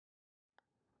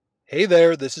Hey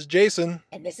there, this is Jason.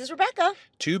 And this is Rebecca.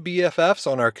 Two BFFs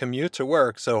on our commute to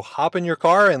work, so hop in your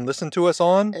car and listen to us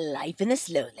on Life in the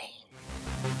Slow Lane.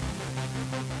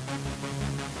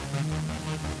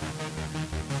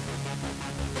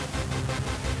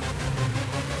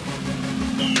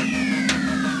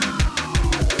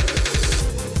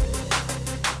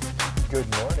 Good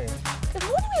morning. Good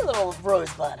morning, my little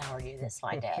rosebud. How are you this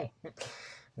fine day?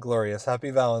 Glorious. Happy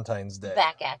Valentine's Day.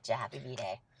 Back at you. Happy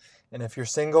V-Day. And if you're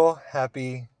single,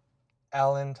 happy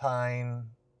Valentine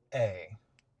A.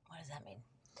 What does that mean?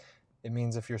 It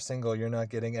means if you're single, you're not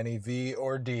getting any V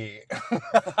or D.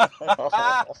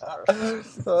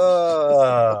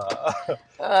 Oh,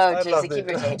 Jason, keep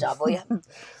your day job, will you?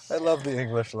 I love the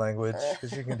English language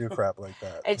because you can do crap like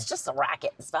that. It's just a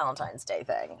racket, this Valentine's Day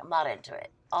thing. I'm not into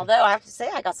it. Although, I have to say,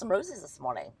 I got some roses this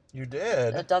morning. You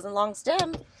did? A dozen long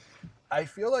stem. I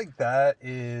feel like that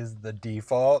is the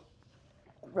default.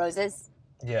 Roses?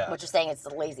 Yeah. What you're saying is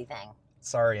the lazy thing.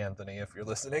 Sorry, Anthony, if you're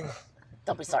listening.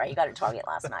 Don't be sorry. You got it at Target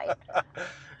last night.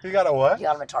 You got a what? You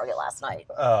got them at Target last night.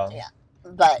 Oh. Yeah.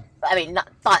 But, I mean,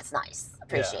 thought's nice.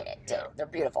 Appreciate it, too. Yeah. They're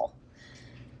beautiful.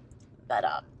 But,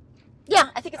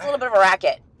 yeah, I think it's a little bit of a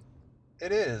racket.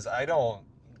 It is.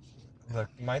 Look,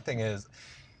 my thing is,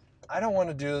 I don't want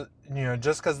to do,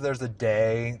 just because there's a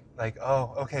day, like,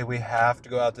 oh, okay, we have to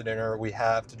go out to dinner, we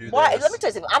have to do Why? this. Let me tell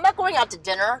you something. I'm not going out to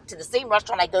dinner to the same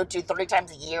restaurant I go to 30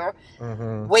 times a year,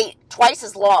 Mm-hmm. wait twice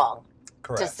as long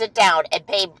Correct. to sit down and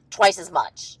pay twice as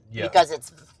much because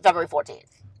it's February 14th.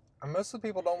 And most of the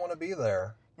people don't want to be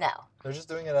there. No, They're just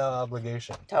doing it out of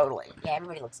obligation. totally. Yeah,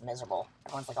 everybody looks miserable.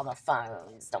 Everyone's like on their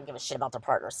phones, don't give a shit about their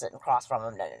partner sitting across from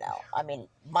them. No. I mean,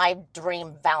 my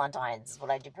dream Valentine's is what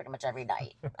I do pretty much every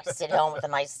night. I sit home with a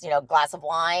nice, glass of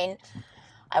wine.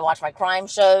 I watch my crime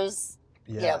shows,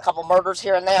 Yeah. a couple murders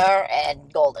here and there,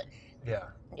 and golden. Yeah.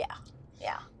 Yeah.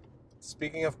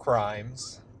 Speaking of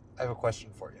crimes, I have a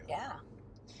question for you. Yeah.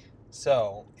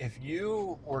 So, if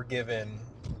you were given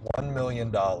 $1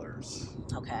 million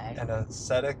Okay. and a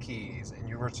set of keys, and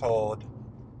you were told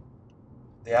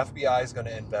the FBI is going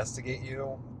to investigate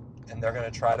you, and they're going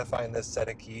to try to find this set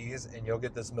of keys, and you'll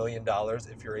get this $1 million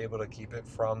if you're able to keep it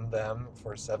from them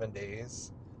for 7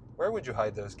 days, where would you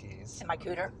hide those keys? In my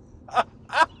cooter.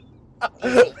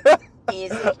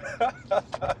 Easy. You're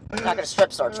not going to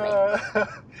strip search me.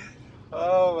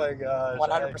 Oh my gosh.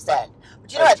 100%. But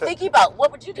I'm thinking about,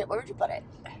 what would you do? Where would you put it?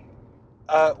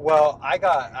 Well, I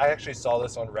actually saw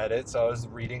this on Reddit, so I was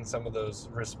reading some of those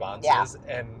responses,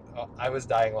 and I was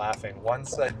dying laughing. One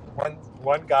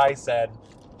guy said,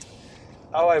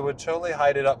 "Oh, I would totally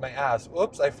hide it up my ass.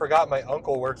 Oops, I forgot my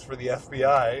uncle works for the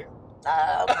FBI."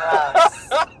 Oh,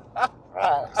 gross.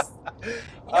 Gross.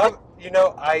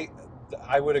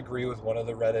 I would agree with one of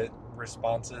the Reddit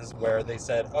responses where they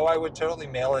said, "Oh, I would totally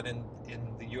mail it in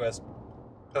the U.S.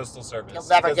 Postal Service." You'll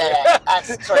never get it.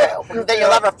 That's true. Then you'll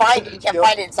never find it. You can't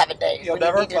find it in 7 days. You'll when you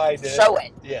never need find to it. Show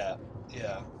it. Yeah.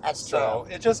 That's true. So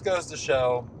it just goes to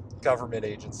show government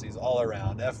agencies all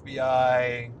around,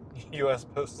 FBI, U.S.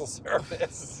 Postal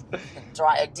Service.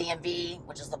 DMV,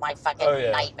 which is my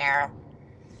fucking nightmare.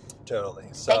 Totally.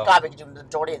 Thank God we can do the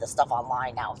majority of the stuff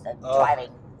online now with the driving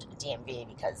DMV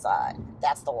because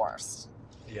that's the worst.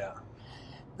 Yeah.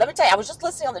 Let me tell you, I was just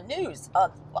listening on the news.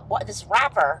 This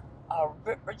rapper,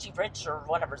 Richie Rich or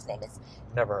whatever his name is.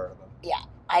 Never heard of him. Yeah,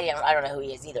 I don't know who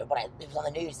he is either, but it was on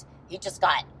the news. He just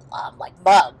got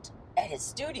mugged at his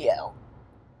studio,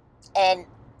 and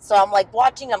so I'm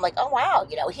watching. I'm like, oh wow,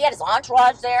 he had his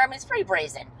entourage there. I mean, it's pretty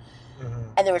brazen.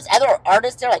 Mm-hmm. And there was other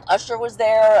artists there, like Usher was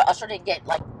there. Usher didn't get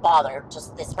bothered,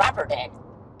 just this rapper did.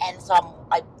 And so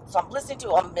I'm listening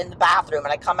to him in the bathroom,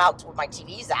 and I come out to where my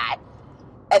TV's at,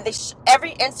 and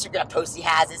every Instagram post he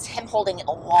has is him holding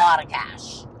a lot of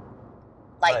cash.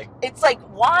 It's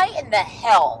why in the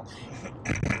hell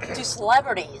do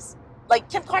celebrities,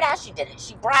 Kim Kardashian did it?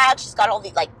 She brags, she's got all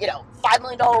the $5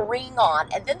 million ring on,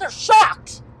 and then they're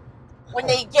shocked when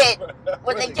they get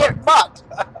mugged.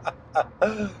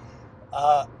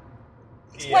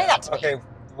 Explain that to me. Okay,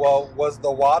 well, was it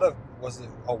a wad of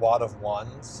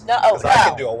ones? No, because I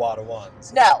can do a wad of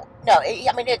ones. No.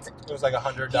 It was like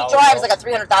 $100. He drives like a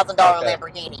 $300,000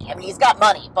 Lamborghini. I mean, he's got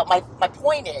money. But my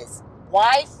point is,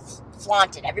 why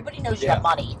flaunt it? Everybody knows you have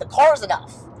money. The car's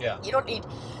enough. Yeah. You don't need.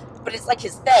 But it's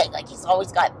his thing. He's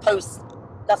always got posts.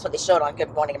 That's what they showed on Good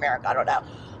Morning America. I don't know.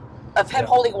 Of him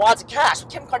holding wads of cash.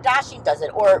 Kim Kardashian does it,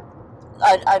 or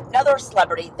another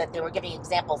celebrity that they were giving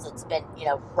examples that's been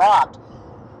robbed.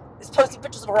 Is posting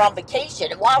pictures of her on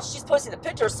vacation, and while she's posting the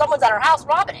pictures, someone's at her house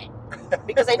robbing it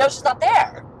because they know she's not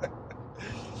there.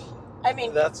 I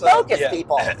mean, focus,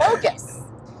 people, focus.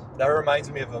 That reminds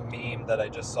me of a meme that I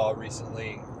just saw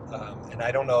recently. and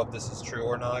I don't know if this is true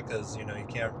or not, because you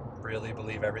can't really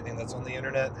believe everything that's on the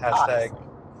internet. # Honestly.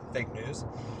 fake news.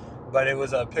 But it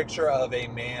was a picture of a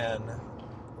man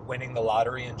winning the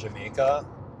lottery in Jamaica,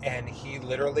 and he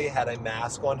literally had a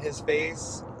mask on his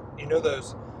face. You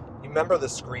remember the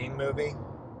Scream movie?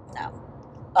 No.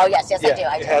 Oh, yes, I do.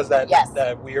 It has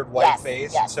that weird white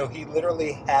face. Yes. So he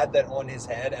literally had that on his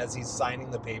head as he's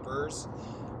signing the papers,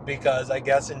 because I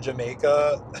guess in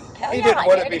Jamaica, he didn't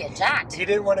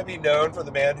want to be known for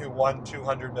the man who won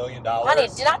 $200 million. Honey,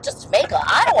 not just Jamaica.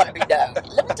 I don't want to be known.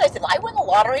 Let me tell you something. I win the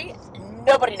lottery,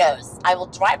 nobody knows. I will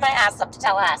drive my ass up to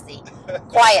Tallahassee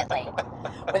quietly.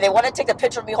 When they want to take a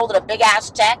picture of me holding a big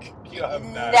ass check,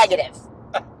 negative.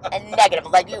 And negative.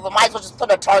 Like, you might as well just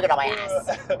put a target on my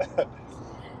ass.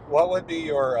 What would be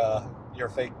your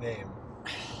fake name?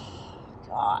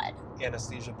 God.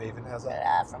 Anesthesia Baven has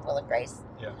that? From Will and Grace.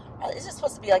 Yeah. Is this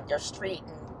supposed to be like their street?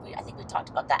 And I think we talked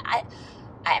about that.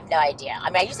 I have no idea. I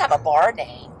mean, I used to have a bar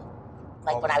name.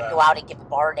 Like What when was I would that? go out and give a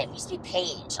bar name. It used to be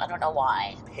Paige. I don't know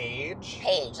why. Paige?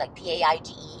 Paige, like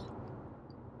Paige.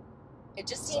 It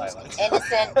just seems Silence.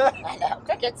 innocent. I know.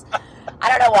 Crickets. I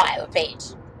don't know why with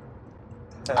Paige.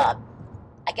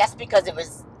 I guess because it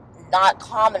was not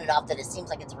common enough that it seems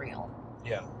like it's real.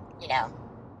 Yeah.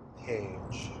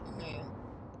 Paige. Mhm.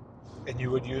 And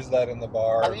you would use that in the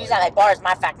bar? I would use that at my bar. As a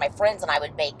matter of fact, my friends and I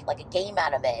would make like a game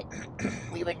out of it.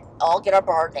 We would all get our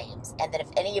bar names, and then if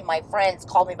any of my friends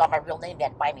called me by my real name, they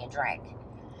had to buy me a drink.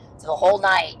 So the whole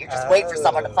night, you're just waiting for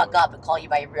someone to fuck up and call you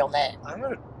by your real name. I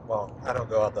don't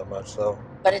go out that much, so.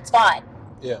 But it's fun.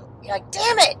 Yeah. You're like,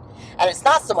 damn it! And it's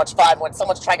not so much fun when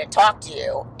someone's trying to talk to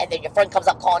you, and then your friend comes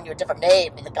up calling you a different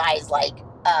name, and the guy's like,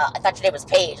 I thought your name was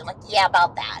Paige. I'm like, yeah,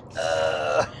 about that.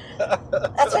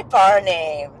 That's my bar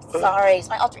name. Sorry, it's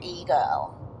my alter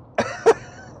ego.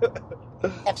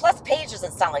 And plus, Paige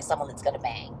doesn't sound like someone that's gonna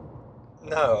bang.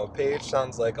 No, Paige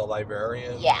sounds like a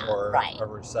librarian or a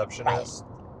receptionist.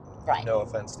 Right. No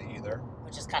offense to either.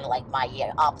 Which is kind of like my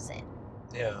opposite.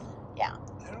 Yeah. Yeah.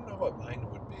 I don't know what mine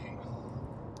would be.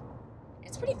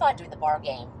 It's pretty fun doing the bar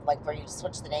game, like where you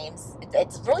switch the names.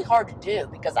 It's really hard to do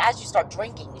because as you start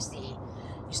drinking, you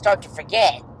start to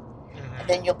forget. Mm-hmm. And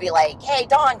then you'll be like, hey,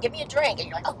 Dawn, give me a drink. And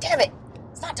you're like, oh, damn it.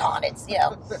 It's not Dawn. It's, And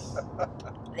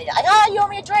then you're like, oh, you owe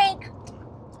me a drink.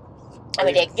 I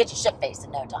mean, they can get you shit-faced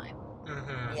in no time.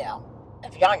 Mm-hmm.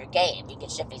 If you're on your game, you can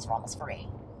get shit-faced for almost free.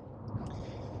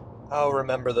 I'll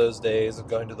remember those days of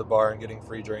going to the bar and getting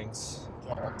free drinks.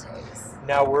 Good old days.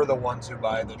 Now we're the ones who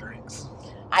buy the drinks.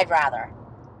 I'd rather.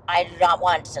 I do not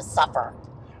want to suffer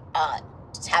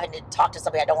just having to talk to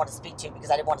somebody I don't want to speak to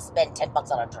because I didn't want to spend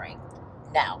 $10 on a drink.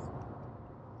 No.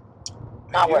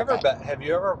 Not worth it. Have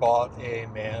you ever bought a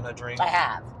man a drink? I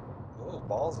have. Oh,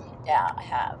 ballsy. Yeah, I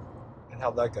have. And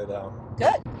how'd that go down?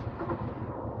 Good.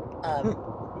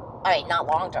 I mean, not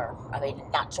long term. I mean,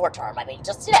 not short term. I mean,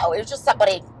 just, it was just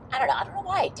somebody, I don't know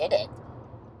why I did it.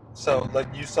 So, like,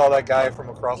 you saw that guy from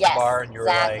across the bar and you were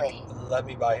like, let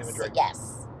me buy him a drink.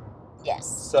 Yes.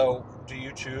 So, do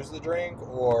you choose the drink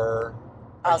or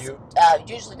you?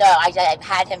 Usually, no. I've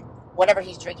had him, whatever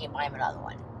he's drinking, buy him another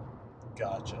one.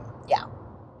 Gotcha. Yeah.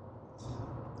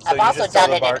 So I've also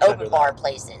done it at open bar that.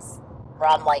 places where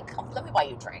I'm like, let me buy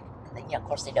you a drink. And then, of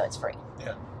course, they know it's free.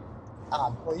 Yeah.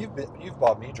 Well, you've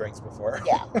bought me drinks before.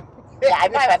 Yeah. Yeah, I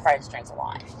buy my friends drinks a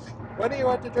lot. What do you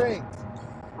want to drink?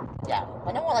 Yeah.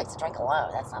 But no one likes to drink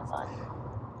alone. That's not fun.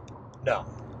 No.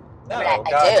 No, I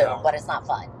mean, I do, but it's not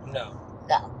fun. No.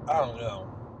 No. Oh, no.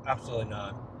 Absolutely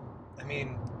not. I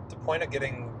mean, the point of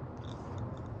getting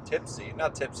tipsy,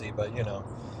 not tipsy, but,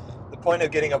 the point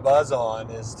of getting a buzz on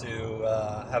is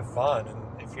to have fun.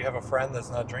 And if you have a friend that's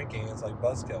not drinking, it's like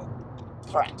buzzkill.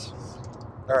 Correct.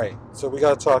 All right, so we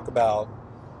got to talk about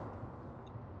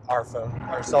our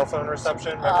cell phone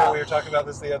reception. Remember we were talking about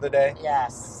this the other day?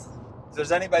 Yes. If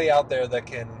there's anybody out there that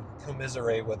can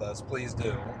commiserate with us, please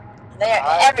do.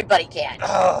 Everybody can.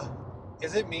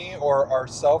 Is it me, or are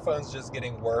cell phones just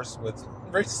getting worse with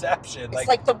reception? It's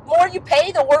like the more you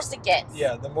pay, the worse it gets.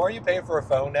 Yeah, the more you pay for a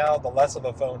phone now, the less of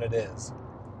a phone it is.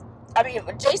 I mean,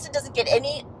 Jason doesn't get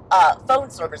any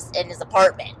phone service in his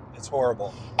apartment. It's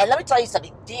horrible. And let me tell you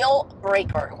something, deal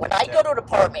breaker. When I go to an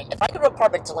apartment, if I go to an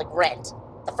apartment to rent,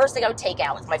 the first thing I would take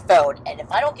out is my phone. And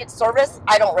if I don't get service,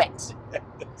 I don't rent.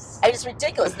 Yes. I mean, it's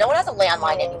ridiculous. No one has a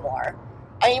landline anymore.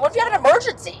 I mean, what if you have an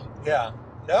emergency? Yeah.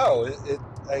 No,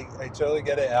 I totally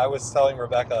get it. I was telling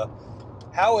Rebecca,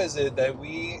 how is it that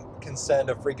we can send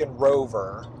a freaking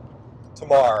rover to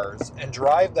Mars and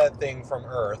drive that thing from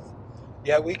Earth,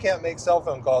 yet we can't make cell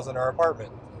phone calls in our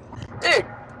apartment? Dude,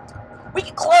 we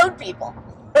can clone people.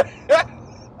 But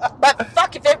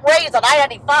fuck, if it rains on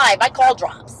I-95, my call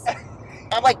drops.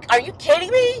 I'm like, are you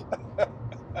kidding me?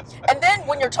 And then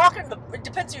when you're talking, it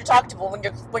depends who you're talking to.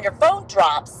 But when your phone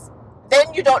drops,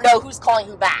 then you don't know who's calling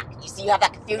who back. You see, you have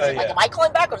that confusion. Like, am I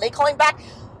calling back or are they calling back?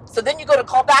 So then you go to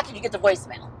call back and you get the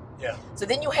voicemail. Yeah. So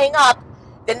then you hang up.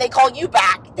 Then they call you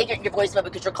back. They get your voicemail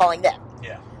because you're calling them.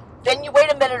 Yeah. Then you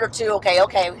wait a minute or two. Okay,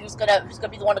 who's gonna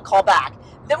be the one to call back?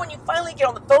 Then when you finally get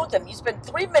on the phone with them, you spend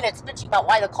 3 minutes bitching about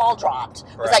why the call dropped.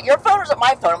 Was that your phone or was it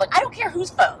my phone? I'm like, I don't care whose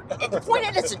phone. The point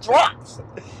is it dropped.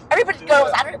 Everybody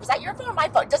goes, I don't know, was that your phone or my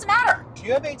phone? It doesn't matter. Do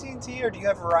you have AT&T or do you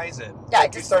have Verizon? Yeah,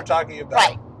 like you start talking about.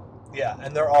 Right. Yeah,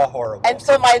 and they're all horrible. And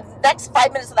so my next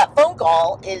 5 minutes of that phone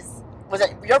call was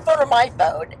it your phone or my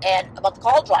phone? And about the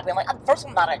call dropping, I'm like, first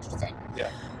I'm not interested. Yeah.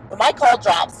 When my call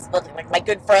drops, with like my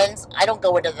good friends, I don't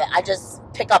go into I just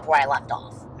pick up where I left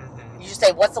off. Mm-hmm. You just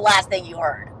say, what's the last thing you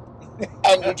heard?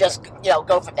 And you just,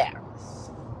 go from there.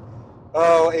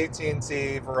 Oh, AT&T,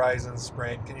 Verizon,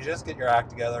 Sprint. Can you just get your act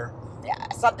together? Yeah,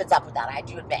 something's up with that. I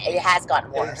do admit it has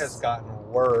gotten worse. It has gotten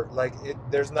worse. Like,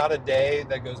 there's not a day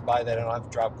that goes by that I don't have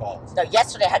drop calls. No,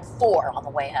 yesterday I had 4 on the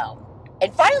way home.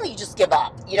 And finally you just give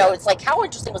up. It's like, how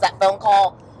interesting was that phone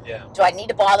call? Yeah. Do I need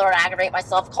to bother and aggravate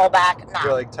myself, call back? Nah.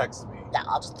 You're like, text me. No,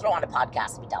 I'll just throw on a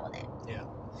podcast and be done with it. Yeah.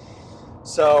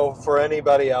 So, for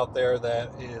anybody out there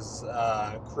that is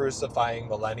crucifying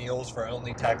millennials for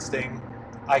only texting,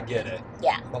 I get it.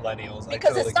 Yeah. Millennials.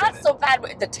 Because it's not so bad.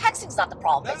 The texting's not the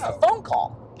problem. No. It's the phone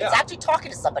call. Yeah. It's actually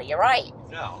talking to somebody. You're right.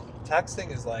 No.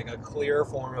 Texting is like a clear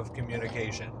form of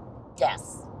communication.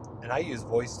 Yes. And I use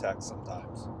voice text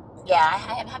sometimes. Yeah, I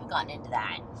haven't gotten into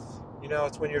that.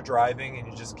 It's when you're driving and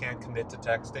you just can't commit to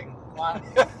texting. Why?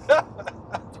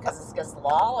 Because it's against the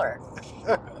law, or?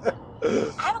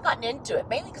 I haven't gotten into it,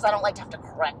 mainly because I don't like to have to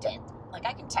correct it. Like,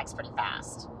 I can text pretty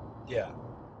fast. Yeah.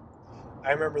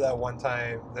 I remember that one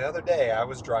time, the other day, I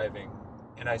was driving,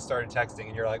 and I started texting,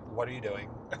 and you're like, what are you doing?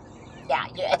 Yeah,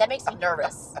 that makes me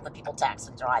nervous when people text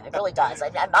and drive. It really does.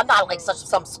 I'm not like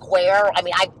some square. I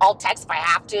mean, I'll text if I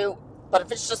have to, but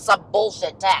if it's just some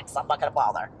bullshit text, I'm not going to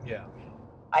bother. Yeah.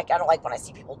 I don't like when I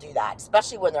see people do that,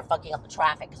 especially when they're fucking up the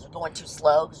traffic because they're going too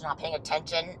slow because they're not paying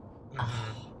attention.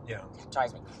 Mm-hmm. Yeah. That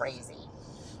drives me crazy.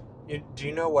 Do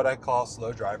you know what I call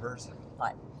slow drivers?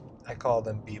 What? I call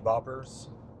them beboppers.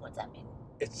 What's that mean?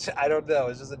 I don't know.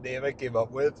 It's just a name I came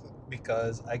up with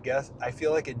because I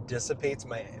feel like it dissipates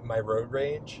my road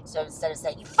rage. So instead of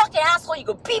saying, you fucking asshole, you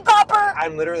go bebopper?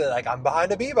 I'm literally like, I'm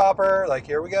behind a bebopper. Like,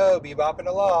 here we go, bebopping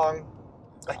along.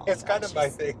 Oh, it's kind of my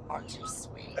thing. Aren't you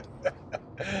sweet?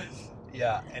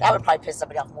 Yeah. That would probably piss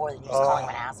somebody off more than you just calling him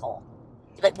an asshole.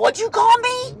 You're like, what'd you call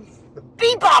me?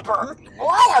 Bebopper.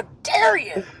 What? How dare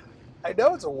you? I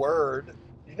know it's a word.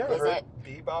 You never heard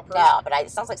bebopper? No, but it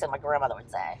sounds like something my grandmother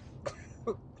would say.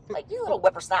 Like, you little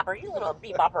whippersnapper, you little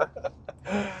bebopper.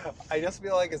 I just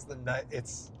feel like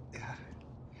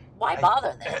Why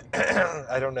bother then?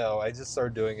 I don't know. I just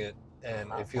started doing it, and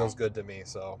it feels good to me,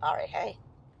 so. All right, hey.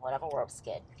 Whatever works,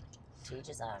 kid. To each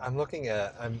his own. I'm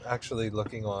actually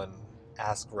looking on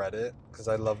Ask Reddit, because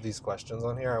I love these questions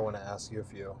on here. I want to ask you a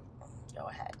few. Go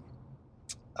ahead.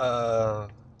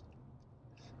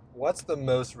 What's the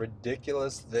most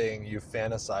ridiculous thing you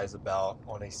fantasize about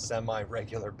on a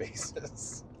semi-regular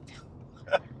basis?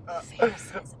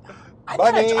 Fantasize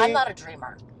about? I'm not a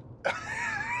dreamer.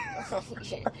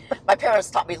 My parents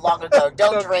taught me long ago,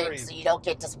 don't dream so you don't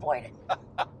get disappointed.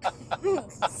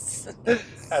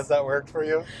 Has that worked for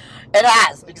you? It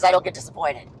has, because I don't get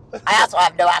disappointed. I also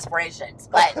have no aspirations,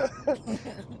 but...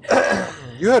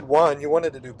 You had one. You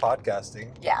wanted to do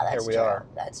podcasting. Yeah, that's true. Here we are.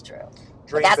 That's true.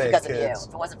 Dream but that's big, because kids. of you.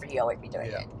 If it wasn't for you, I wouldn't be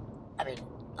doing it. I mean,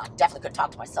 I definitely could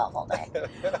talk to myself all day.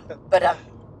 But,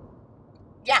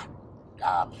 yeah.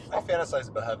 I fantasize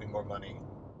about having more money.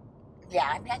 Yeah,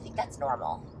 I mean, I think that's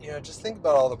normal. Just think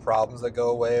about all the problems that go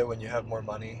away when you have more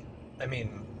money. I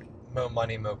mean, more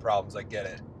money, more problems. I get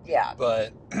it. Yeah.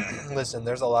 But listen,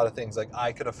 there's a lot of things. Like,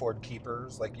 I could afford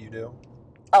keepers like you do.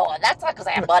 Oh, and that's not because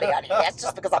I have money on it. That's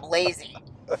just because I'm lazy.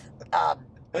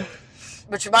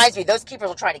 Which reminds me, those keepers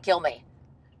were trying to kill me.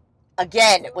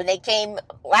 Again, when they came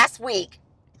last week,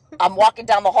 I'm walking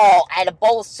down the hall. I had a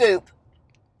bowl of soup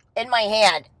in my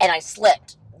hand, and I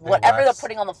slipped. Whatever they're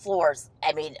putting on the floors,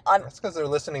 I mean... That's because they're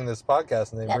listening to this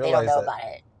podcast, and they realize they don't know about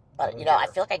it. But, I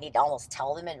feel like I need to almost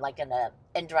tell them in an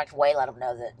indirect way, let them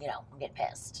know that, I'm getting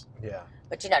pissed. Yeah.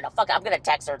 But, no, fuck it. I'm going to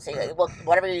text her and say, well,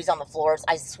 whatever you use on the floors,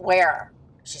 I swear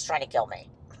she's trying to kill me.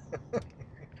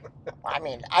 I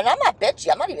mean, and I'm not bitchy.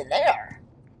 I'm not even there.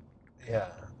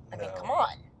 Yeah. I mean, come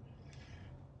on.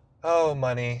 Oh,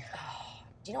 money.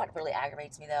 Do you know what really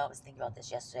aggravates me, though? I was thinking about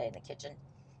this yesterday in the kitchen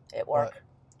at work. What?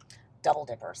 Double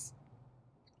dippers.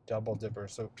 Double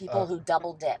dippers. So people who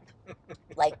double dip.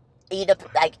 Like,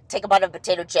 like take a bite of a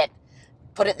potato chip,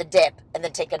 put it in the dip, and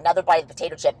then take another bite of the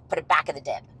potato chip, put it back in the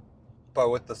dip. But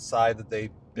with the side that they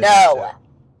bit No. into.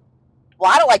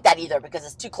 Well, I don't like that either because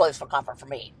it's too close for comfort for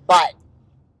me. But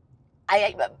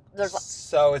there's.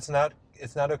 So it's not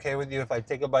okay with you if I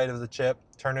take a bite of the chip,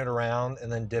 turn it around,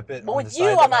 and then dip it. But on with the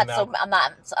you, side I'm that my not.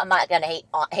 mouth- I'm not gonna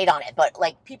hate on it. But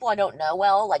like people I don't know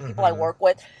well, like people I Mhm. work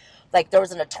with, like there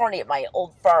was an attorney at my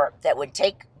old firm that would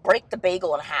break the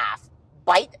bagel in half,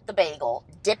 bite the bagel,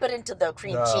 dip it into the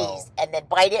cream No. cheese, and then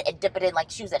bite it and dip it in like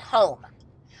she was at home.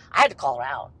 I had to call her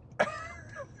out.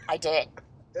 I did.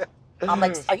 I'm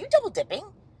like, are you double dipping?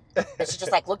 And she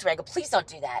just like looked at me. I go, please don't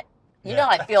do that. You know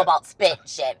how I feel about spit and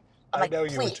shit. I'm I like, know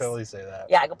please. you would totally say that.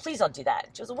 Yeah, I go, please don't do that.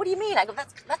 She goes, what do you mean? I go,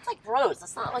 that's like gross.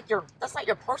 That's not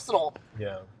your personal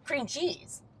Yeah. cream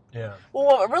cheese. Yeah. Well,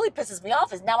 what really pisses me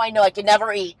off is now I know I can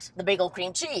never eat the bagel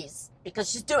cream cheese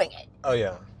because she's doing it. Oh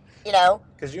yeah. You know?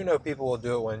 Because people will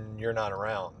do it when you're not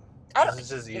around. I don't. It's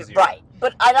just easier. Right.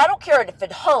 But I don't care if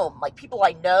at home, like people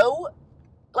I know,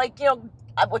 like,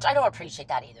 which I don't appreciate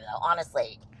that either, though,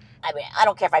 honestly. I mean, I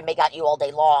don't care if I make out you all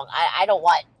day long. I don't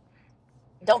want.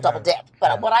 Don't double dip.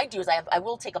 But what I do is I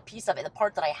will take a piece of it, the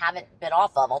part that I haven't bit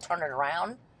off of, I'll turn it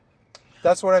around.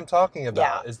 That's what I'm talking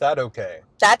about. Yeah. Is that okay?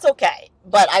 That's okay.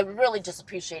 But I really just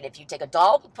appreciate if you take a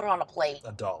dollop, put it on a plate,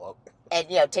 A dollop. and,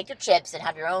 take your chips and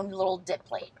have your own little dip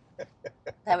plate.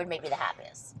 That would make me the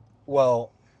happiest.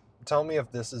 Well, tell me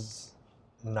if this is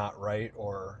not right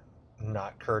or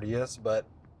not courteous, but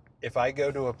if I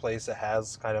go to a place that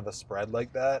has kind of a spread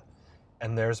like that,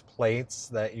 and there's plates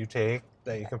that you take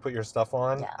that you can put your stuff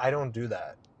on, Yeah. I don't do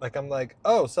that. Like, I'm like,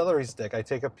 oh, celery stick. I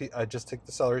just take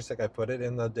the celery stick, I put it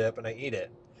in the dip, and I eat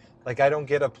it. Like, I don't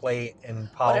get a plate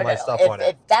and pile my stuff on it.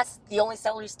 If that's the only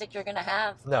celery stick you're going to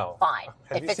have, No. fine.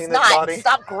 Have If you it's seen this not, body?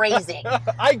 stop grazing.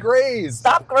 I graze.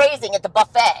 Stop grazing at the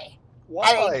buffet.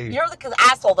 Why? And you're the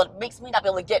asshole that makes me not be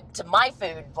able to get to my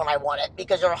food when I want it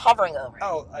because you're hovering over it.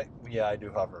 Oh, yeah, I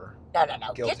do hover. No.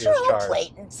 Guilty Get your as own charged.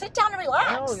 plate and sit down and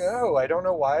relax. I don't know. I don't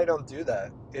know why I don't do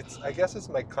that. I guess it's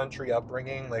my country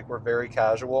upbringing. Like, we're very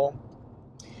casual.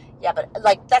 Yeah, but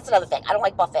like that's another thing. I don't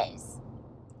like buffets.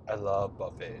 I love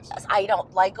buffets. I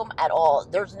don't like them at all.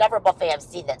 There's never a buffet I've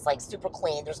seen that's like super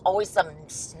clean. There's always some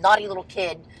snotty little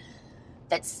kid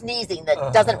that's sneezing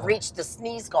that doesn't reach the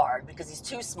sneeze guard because he's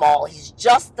too small. He's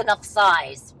just enough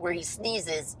size where he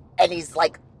sneezes and he's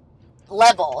like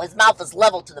level. His mouth is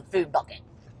level to the food bucket.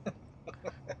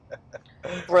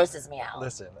 Grosses me out.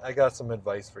 Listen, I got some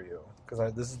advice for you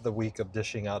because this is the week of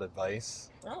dishing out advice.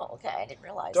 Oh, okay. I didn't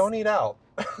realize. Don't eat out.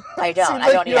 I don't. Seems I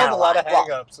don't like eat you have out a lot of Well,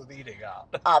 hang-ups with eating out.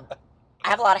 I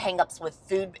have a lot of hang-ups with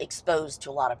food exposed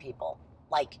to a lot of people,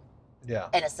 like Yeah.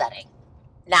 in a setting.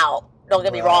 Now, don't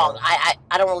get me wrong. I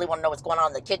don't really want to know what's going on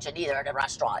in the kitchen either at a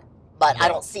restaurant, but I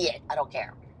No. don't see it. I don't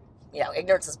care.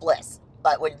 Ignorance is bliss.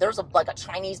 But when there's like a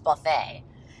Chinese buffet,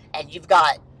 and you've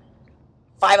got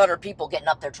 500 people getting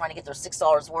up there trying to get their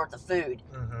 $6 worth of food,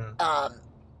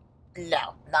 Mm-hmm.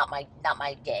 no, not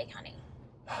my gig, honey.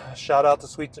 Shout out to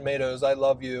Sweet Tomatoes. I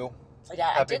love you. So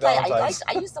yeah, Happy I Valentine's.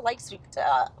 used to like sweet.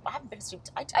 I haven't been sweet.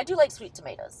 I do like sweet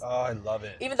tomatoes. Oh, I love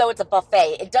it. Even though it's a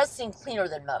buffet, it does seem cleaner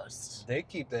than most. They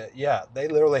keep it. Yeah, they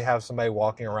literally have somebody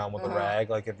walking around with Mhm. a rag.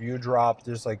 Like, if you drop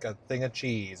just like a thing of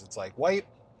cheese, it's like wipe.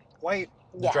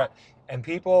 Yeah. And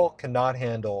people cannot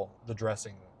handle the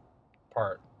dressing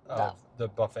part of No. the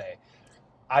buffet.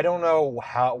 I don't know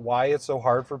why it's so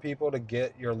hard for people to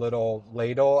get your little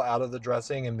ladle out of the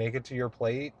dressing and make it to your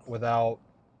plate without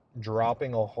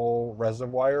dropping a whole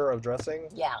reservoir of dressing.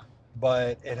 Yeah,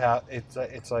 But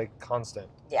it's like constant.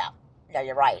 yeah. No,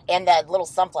 you're right. And the little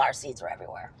sunflower seeds are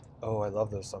everywhere. Oh, I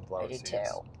love those sunflower I do seeds.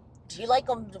 too. Do you like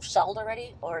them shelled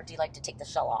already, or do you like to take the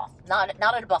shell off? Not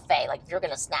at a buffet. Like if you're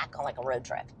gonna snack on like a road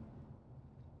trip.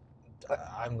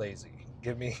 I'm lazy.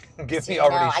 Give me See,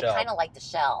 already no, shelled. I kind of like the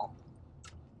shell.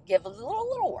 Give a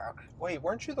little work. Wait,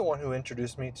 weren't you the one who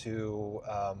introduced me to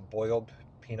boiled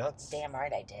peanuts? Damn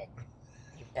right I did.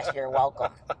 You're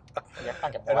welcome. You're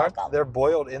fucking And welcome. they're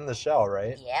boiled in the shell,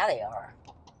 right? Yeah, they are.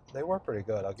 They were pretty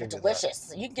good. I'll They're give you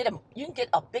delicious. You can get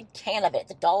a big can of it at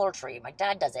the Dollar Tree. My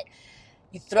dad does it.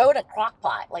 You throw it in a crock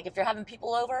pot, like if you're having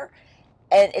people over,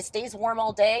 and it stays warm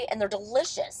all day, and they're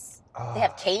delicious. that. They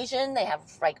have Cajun, they have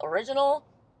like original.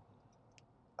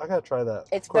 I gotta try that.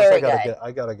 It's of course, very I gotta good.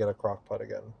 I gotta get a crock pot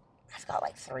again. I've got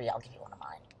like 3. I'll give you one of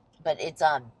mine. But it's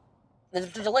they're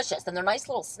delicious, and they're a nice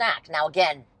little snack. Now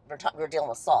again, we're dealing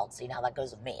with salt, so you know how that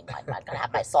goes with me. I'm gonna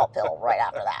have my salt pill right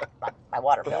after that, my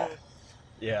water pill.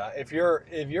 Yeah, if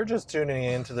you're just tuning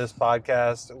into this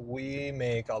podcast, we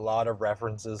make a lot of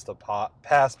references to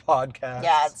past podcasts.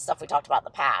 Yeah, it's stuff we talked about in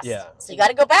the past. Yeah. So you got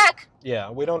to go back.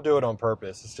 Yeah, we don't do it on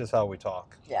purpose. It's just how we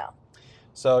talk. Yeah.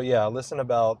 So yeah, listen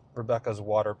about Rebecca's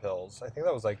water pills. I think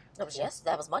that was like That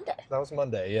was Monday. That was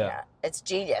Monday. Yeah. It's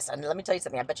genius. And let me tell you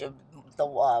something. I bet you the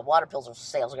water pills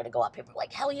sales are going to go up. People are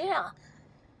like, hell yeah.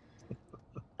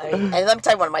 And let me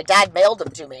tell you, when my dad mailed them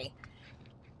to me,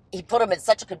 he put them in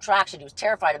such a contraction. He was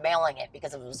terrified of mailing it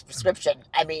because of his prescription.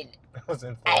 I mean, it was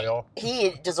in foil.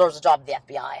 He deserves a job at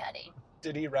the FBI, honey.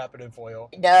 Did he wrap it in foil?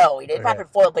 No, he didn't wrap it in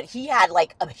foil, but he had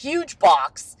like a huge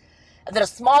box, and then a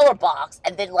smaller box,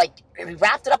 and then like he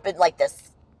wrapped it up in like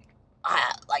this,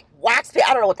 like wax.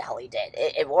 I don't know what the hell he did.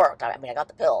 It worked. I mean, I got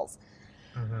the pills,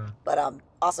 but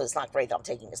also it's not great that I'm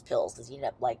taking his pills because he ended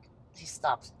up like. He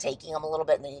stopped taking them a little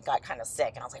bit, and then he got kind of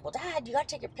sick. And I was like, well, Dad, you got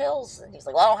to take your pills. And he's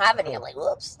like, well, I don't have any. I'm like,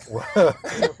 whoops.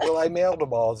 Well, I mailed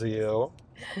them all to you.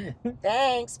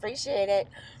 Thanks. Appreciate it.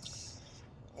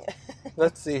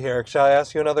 Let's see here. Shall I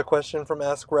ask you another question from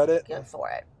Ask Reddit? Go for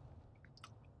it.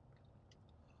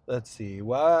 Let's see.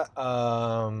 What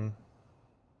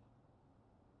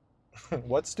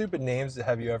stupid names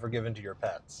have you ever given to your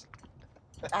pets?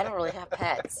 I don't really have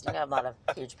pets. You know, I'm not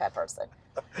a huge pet person.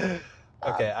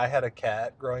 Okay, I had a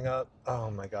cat growing up. Oh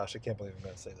my gosh, I can't believe I'm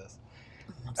going to say this.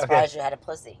 I'm surprised you had a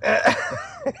pussy.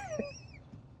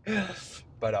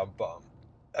 But I'm bummed.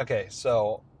 Okay,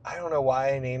 so I don't know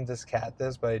why I named this cat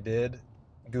this, but I did.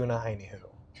 Guna Hainihu.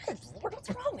 Good Lord, what's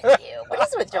wrong with you? What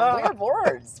is it with your weird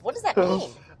words? What does that mean?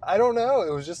 I don't know.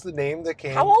 It was just the name that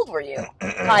came. How old were you?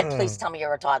 God, please tell me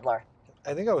you're a toddler.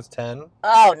 I think I was 10.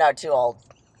 Oh, no, too old.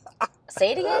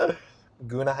 Say it again?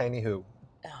 Guna Hainihu.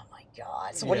 Oh, my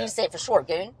God. So what do you say for short,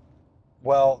 Goon?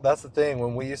 Well, that's the thing.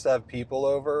 When we used to have people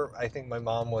over, I think my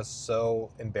mom was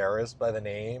so embarrassed by the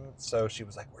name, so she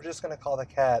was like, we're just going to call the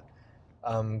cat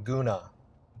Guna.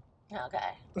 Okay,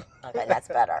 that's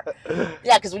better.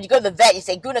 Yeah, because when you go to the vet, you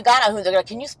say Guna Gana, they're like,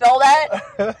 can you spell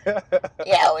that?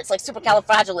 Yeah, it's like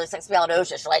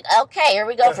supercalifragilisticexpialidocious. You're like, okay, here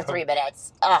we go for 3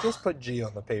 minutes. Ugh. Just put G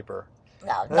on the paper.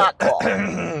 No, not cool.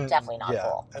 Definitely not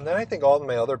cool. And then I think all of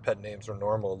my other pet names are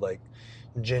normal, like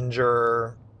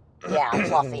Ginger. Yeah,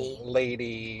 Fluffy.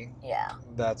 Lady. Yeah.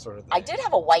 That sort of thing. I did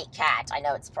have a white cat. I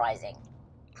know it's surprising.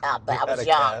 But I was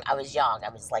young. Cat? I was young. I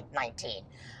was like 19.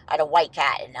 I had a white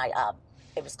cat, and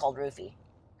it was called Roofie.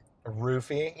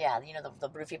 Roofie? Yeah, you know the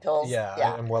Roofie pills? Yeah,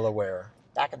 I'm well aware.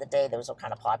 Back in the day, those were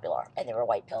kind of popular, and they were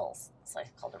white pills. So I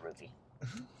called it Roofie.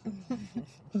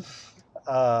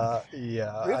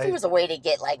 Yeah. Roofie was a way to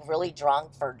get like really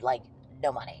drunk for like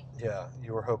no money. Yeah,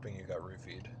 you were hoping you got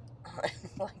roofied.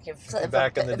 Like if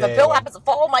Back in the day, if a bill happens to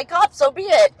fall on my cup, so be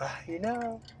it. You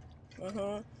know.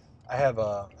 Mm-hmm. I have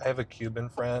a Cuban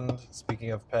friend.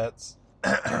 Speaking of pets,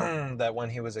 that when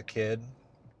he was a kid,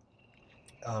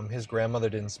 his grandmother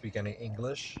didn't speak any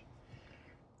English,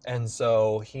 and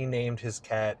so he named his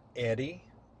cat Eddie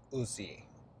Uzi.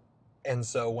 And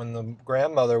so when the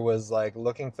grandmother was like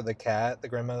looking for the cat, the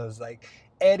grandmother was like,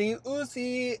 Eddie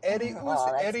Uzi, Eddie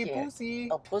Uzi, Eddie Pussy.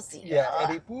 Oh, pussy. Yeah,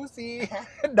 Eddie Pussy.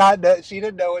 Not that she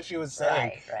didn't know what she was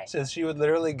saying. Right. So she would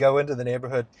literally go into the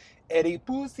neighborhood, Eddie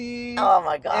Pussy. Oh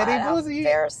my God. Eddie Pussy.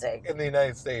 Embarrassing. In the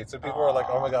United States. So people are like,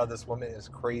 oh my God, this woman is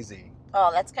crazy.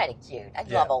 Oh, that's kind of cute. I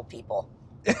love old people.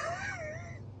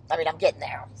 I mean, I'm getting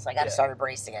there, so I got to start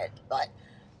embracing it. But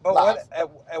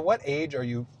at what age are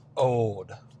you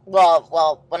old?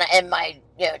 Well, when in my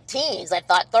teens, I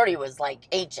thought 30 was like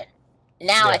ancient.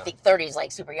 Now I think 30 is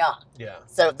like super young. Yeah.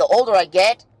 So the older I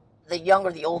get, the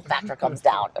younger the old factor comes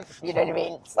down. You know what I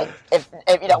mean? It's like if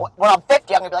when I'm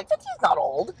 50, I'm gonna be like, 50 is not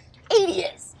old. 80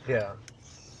 is. Yeah.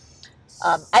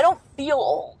 I don't feel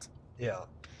old. Yeah.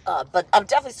 But I'm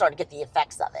definitely starting to get the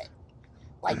effects of it.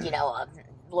 Like I'm a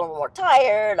little more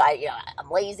tired. I'm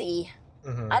lazy.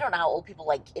 Mm-hmm. I don't know how old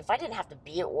people if I didn't have to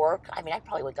be at work. I mean, I'd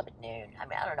probably wake up at noon. I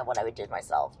mean, I don't know what I would do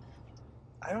myself.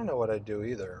 I don't know what I'd do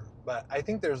either. But I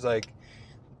think there's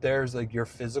your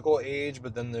physical age,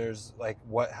 but then there's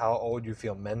how old you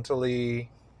feel mentally.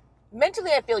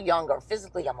 Mentally, I feel younger.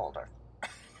 Physically, I'm older.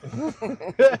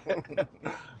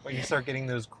 When you start getting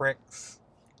those cricks.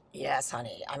 Yes,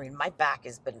 honey. I mean, my back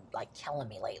has been killing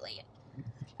me lately.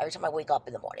 Every time I wake up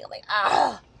in the morning, I'm like,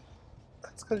 ah.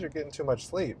 That's because you're getting too much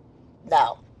sleep.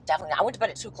 No, definitely not. I went to bed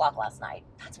at 2:00 last night.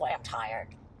 That's why I'm tired.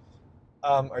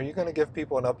 Are you going to give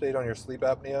people an update on your sleep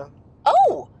apnea?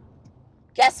 Oh,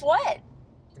 guess what?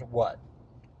 What?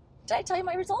 Did I tell you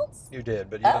my results? You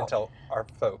did, but you didn't tell our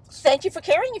folks. Thank you for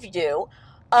caring if you do.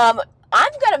 I'm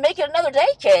going to make it another day,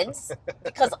 kids,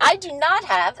 because I do not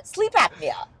have sleep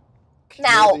apnea.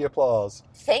 Now, the applause.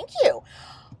 Thank you.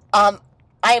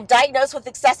 I am diagnosed with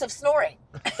excessive snoring,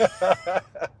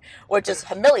 which is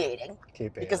humiliating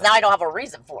because now I don't have a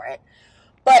reason for it.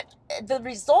 But the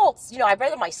results, I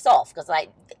read them myself because I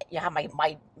have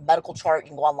my medical chart. You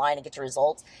can go online and get your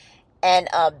results. And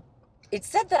it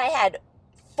said that I had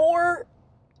 4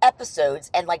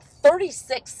 episodes and like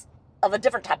 36 of a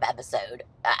different type of episode.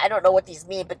 I don't know what these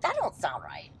mean, but that don't sound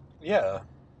right. Yeah,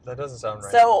 that doesn't sound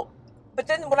right. So, but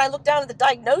then when I look down at the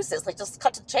diagnosis, like just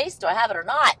cut to the chase, do I have it or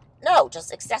not? No,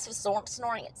 just excessive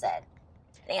snoring, it said.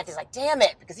 And Anthony's like, damn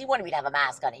it, because he wanted me to have a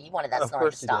mask on it. He wanted that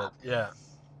snoring to stop. Did. Yeah.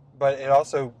 But it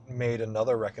also made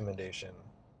another recommendation,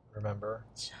 remember?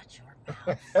 Shut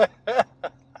your mouth.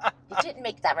 He didn't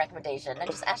make that recommendation. I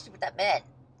just asked you what that meant.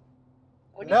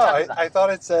 What are you talking about? I thought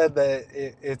it said that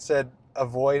it said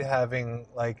avoid having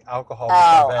like alcohol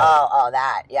before bed.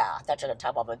 That. Yeah. I thought you were going to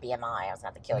talk about my BMI. I was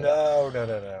going to have to kill you.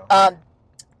 No.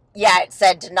 Yeah, it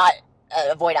said to not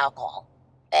avoid alcohol.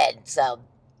 And so,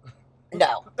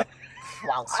 no.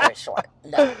 Long story short,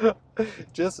 no.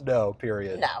 Just no,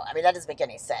 period. No, I mean, that doesn't make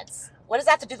any sense. What does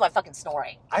that have to do with my fucking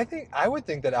snoring? I would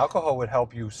think that alcohol would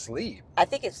help you sleep. I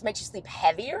think it makes you sleep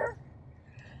heavier.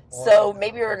 So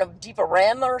maybe you're in a deeper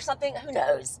REM or something. Who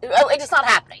knows? It's not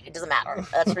happening. It doesn't matter.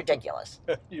 That's ridiculous.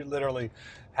 You literally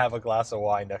have a glass of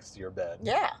wine next to your bed.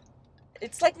 Yeah.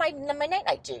 It's like my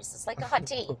night-night juice. It's like a hot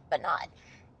tea, but not.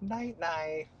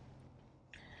 Night-night.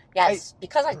 Yes,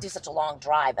 because I do such a long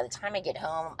drive, by the time I get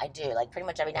home, I do. Like, pretty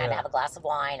much every night I have a glass of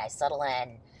wine, I settle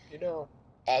in.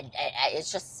 And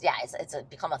it's just, it's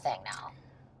become a thing now.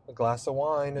 A glass of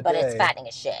wine a but day. But it's fattening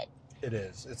as shit. It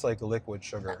is. It's like liquid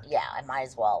sugar. Yeah, I might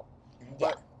as well. Yeah.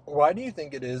 But why do you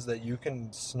think it is that you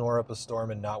can snore up a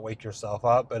storm and not wake yourself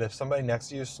up, but if somebody next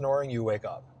to you is snoring, you wake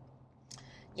up?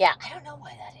 Yeah, I don't know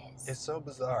why that is. It's so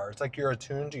bizarre. It's like you're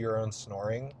attuned to your own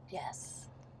snoring. Yes.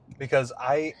 Because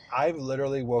I've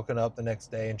literally woken up the next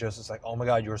day and Joseph's like, oh my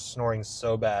God, you were snoring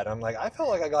so bad. I'm like, I felt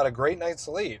like I got a great night's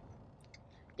sleep.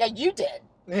 Yeah, you did.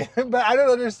 But I don't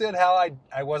understand how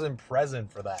I wasn't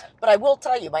present for that. But I will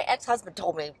tell you, my ex-husband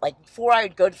told me, like, before I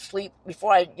would go to sleep,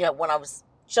 when I was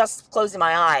just closing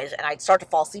my eyes and I'd start to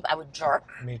fall asleep, I would jerk.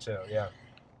 Me too, yeah.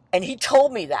 And he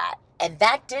told me that. And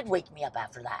that did wake me up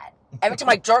after that. Every time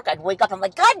I jerk, I'd wake up. I'm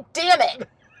like, God damn it.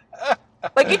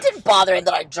 Like, it didn't bother him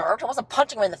that I jerked. I wasn't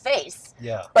punching him in the face.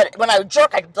 Yeah. But when I would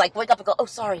jerk, I'd, like, wake up and go, oh,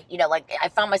 sorry. Like, I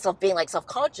found myself being, like,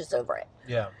 self-conscious over it.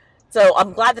 Yeah. So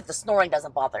I'm glad that the snoring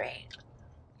doesn't bother me.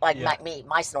 Like, not me.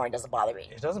 My snoring doesn't bother me.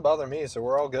 It doesn't bother me, so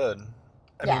we're all good.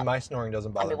 I mean, my snoring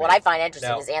doesn't bother me. What I find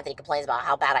interesting is Anthony complains about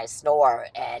how bad I snore.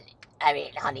 And, I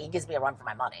mean, honey, he gives me a run for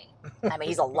my money. I mean,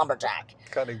 he's a lumberjack.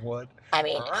 Cutting wood. I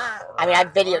mean, I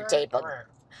videotape him.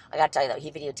 I got to tell you, though,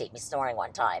 he videotaped me snoring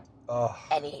one time. Oh.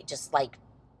 And he just, like,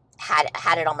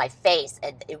 had it on my face,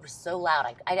 and it was so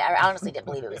loud. I honestly didn't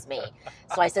believe it was me.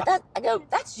 So I said,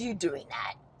 that's you doing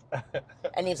that.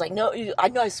 And he was like, no,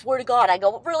 I swear to God. I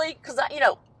go, really? Because,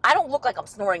 I don't look like I'm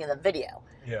snoring in the video.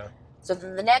 Yeah. So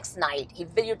then the next night, he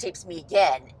videotapes me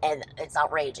again, and it's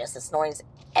outrageous. The snoring's...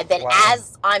 And then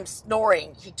as I'm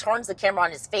snoring, he turns the camera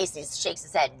on his face, and he shakes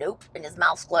his head, nope, and his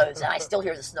mouth's closed, and I still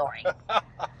hear the snoring.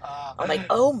 I'm like,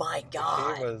 oh, my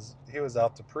God. He was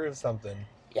out to prove something.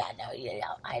 Yeah, no,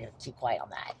 I had to keep quiet on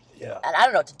that. Yeah. And I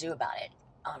don't know what to do about it,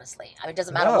 honestly. I mean, it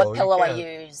doesn't matter what pillow I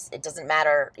use. It doesn't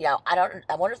matter,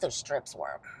 I wonder if those strips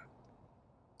work.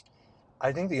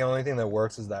 I think the only thing that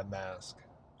works is that mask.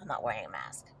 I'm not wearing a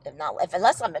mask.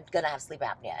 Unless I'm going to have sleep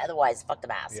apnea. Otherwise, fuck the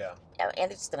mask. Yeah.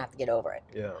 Anthony's just going to have to get over it.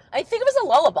 Yeah. I think of it as a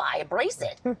lullaby. Embrace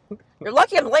it. You're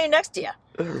lucky I'm laying next to you.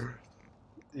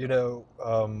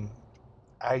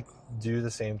 I do the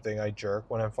same thing. I jerk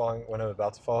when I'm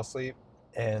about to fall asleep.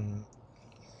 And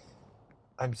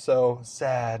I'm so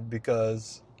sad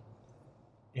because,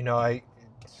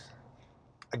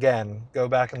 again, go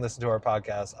back and listen to our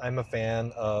podcast. I'm a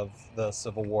fan of the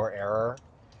Civil War era.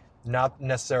 Not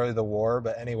necessarily the war,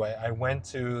 but anyway, I went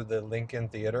to the Lincoln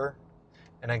Theater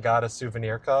and I got a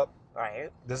souvenir cup. Right.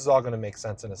 This is all going to make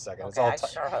sense in a second. Okay, I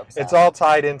sure hope so. It's all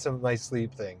tied into my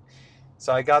sleep thing.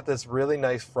 So I got this really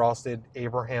nice frosted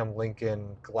Abraham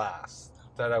Lincoln glass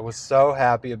that I was so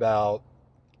happy about.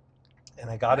 And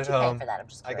I got it home. Pay for that? I'm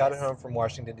just I got it home from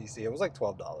Washington, D.C. It was like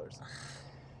 $12.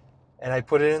 And I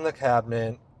put it in the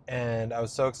cabinet and I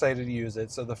was so excited to use it.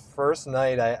 So the first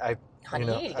night Honey,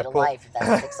 you need to get a life if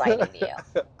that's exciting to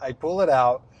you. I pull it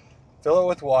out, fill it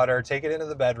with water, take it into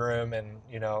the bedroom, and,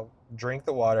 drink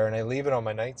the water, and I leave it on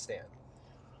my nightstand.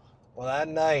 Well, that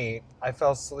night, I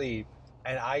fell asleep,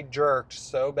 and I jerked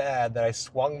so bad that I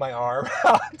swung my arm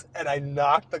out, and I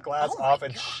knocked the glass off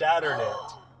and shattered it.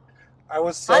 I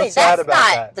was so sad about that.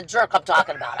 That's not the jerk I'm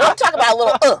talking about. I'm talking about a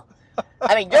little,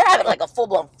 I mean, you're having like a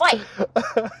full-blown fight.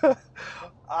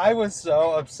 I was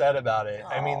so upset about it.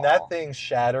 I mean, Aw. that thing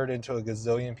shattered into a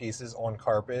gazillion pieces on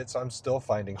carpet, so I'm still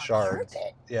finding shards.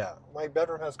 Carpet? Yeah, my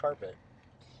bedroom has carpet.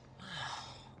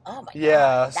 Oh my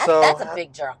Yeah, god. so That's a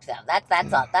big jerk though.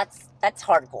 That's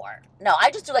hardcore. No,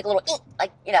 I just do like a little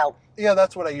like, you know. yeah,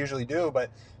 that's what I usually do. But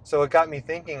so it got me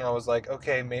thinking. I was like,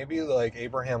 okay, maybe like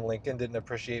Abraham Lincoln didn't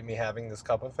appreciate me having this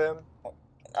cup of him,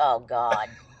 Oh god.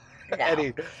 No. and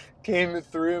he came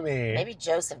through me. Maybe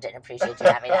Joseph didn't appreciate you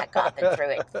having that cup and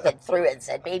threw it and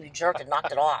said, "Babe, you jerked and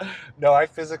knocked it off." No, I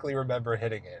physically remember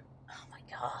hitting it. Oh my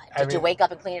god. I Did you mean- wake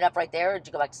up and clean it up right there, or did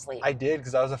you go back to sleep? I did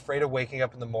because I was afraid of waking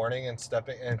up in the morning and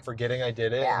stepping and forgetting I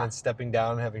did it, Yeah. and then stepping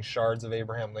down and having shards of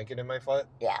Abraham Lincoln in my foot.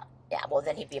 Yeah. Well,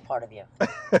 then he'd be a part of you.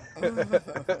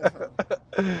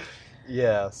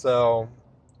 Yeah. So,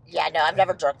 Yeah. No, I've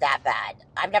never jerked that bad.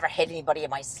 I've never hit anybody in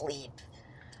my sleep.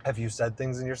 have you said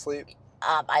things in your sleep?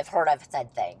 I've heard I've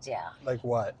said things. Yeah. Like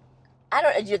what? I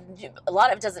don't. A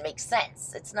lot of it doesn't make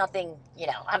sense. It's nothing. You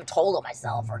know, I haven't told on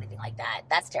myself or anything like that.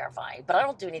 That's terrifying. But I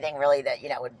don't do anything really that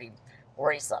would be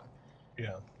worrisome.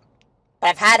 Yeah.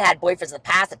 But I've had boyfriends in the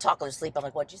past that talk in their sleep. I'm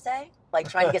like, what'd you say? Like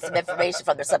trying to get some information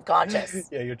from their subconscious.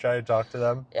 Yeah, you're trying to talk to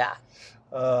them. Yeah.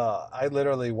 I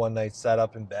literally one night sat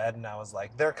up in bed and I was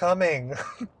like, "They're coming,"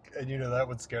 and that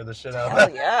would scare the shit out Hell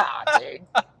of me. yeah, dude.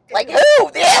 Like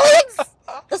who? The aliens?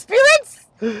 The spirits?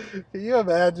 Can you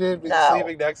imagine being No.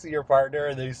 sleeping next to your partner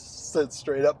and they sit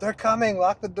straight up? They're coming.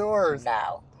 Lock the doors.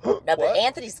 No. No, but What?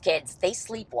 Anthony's kids, they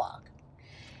sleepwalk.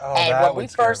 Oh, And that when would we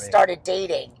scare first me. started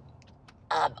dating,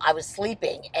 I was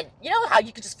sleeping, and you know how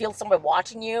you could just feel someone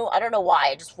watching you? I don't know why.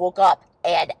 I just woke up,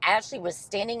 and Ashley was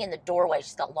standing in the doorway.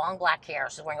 She's got long black hair.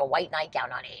 She's wearing a white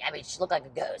nightgown on it. I mean, she looked like a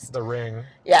ghost. The Ring.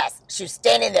 Yes, she was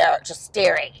standing there just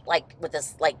staring, like with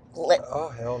this like lit. Oh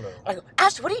hell no. I go,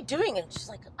 Ashley, what are you doing? And she's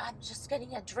like, I'm just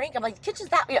getting a drink. I'm like, the kitchen's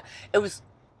that. It was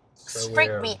So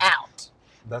freaked weird. me out.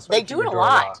 That's why They you do keep it your a door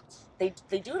lot. locked.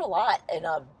 They do it a lot, and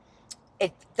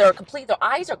their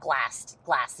eyes are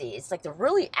glassy. It's like they're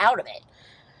really out of it.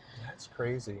 That's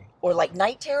crazy. Or like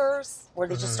night terrors, where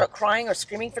they just Mhm. start crying or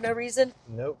screaming for no reason.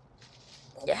 Nope.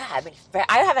 Yeah, I mean,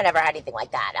 I haven't ever had anything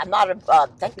like that. I'm not a.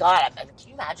 Thank God. I mean, can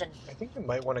you imagine? I think you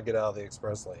might want to get out of the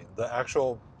express lane. The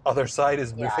actual other side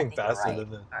is Yeah, I moving think you're faster right. than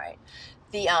the. All right.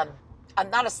 I'm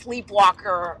not a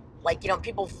sleepwalker. Like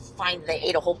people find they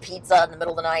ate a whole pizza in the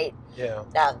middle of the night. Yeah.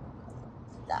 No,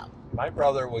 My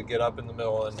brother would get up in the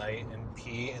middle of the night and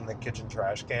pee in the kitchen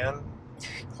trash can,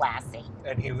 classy.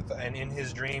 and and in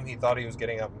his dream he thought he was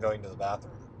getting up and going to the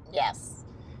bathroom. Yes.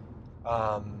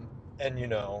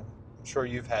 And I'm sure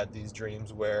you've had these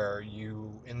dreams where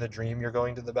in the dream you're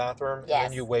going to the bathroom, and Yes.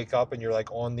 then you wake up and you're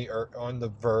like on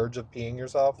the verge of peeing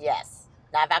yourself. Yes.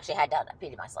 Now I've actually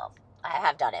peed myself. I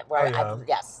have done it. Where Oh, yeah.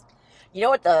 yes. You know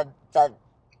what the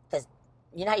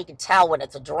you know how you can tell when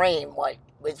it's a dream when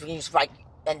you just like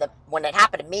when it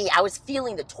happened to me, I was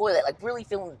feeling the toilet, like really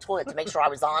feeling the toilet to make sure I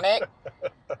was on it,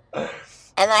 and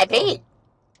then I peed.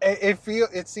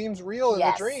 It seems real in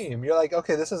Yes. the dream. You're like,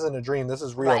 okay, this isn't a dream. This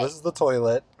is real. Right. This is the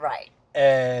toilet. Right.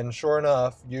 And sure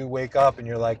enough, you wake up and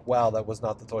you're like, wow, that was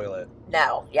not the toilet.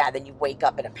 No. Yeah. Then you wake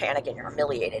up in a panic and you're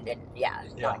humiliated, and Yeah.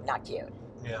 not cute.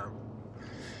 Yeah.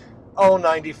 Oh,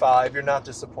 95. You're not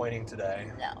disappointing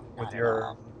today No. with not at your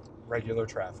all. regular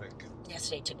traffic.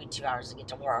 Yesterday took me 2 hours to get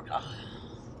to work. Ugh.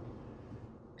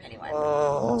 Anyway.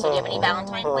 Oh. So do you have any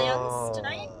Valentine plans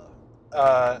tonight?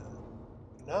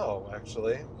 No,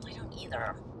 actually. I don't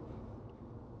either.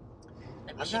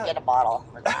 Maybe we I'm should not- get a bottle.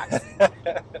 Relax.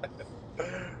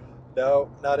 No,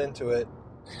 not into it.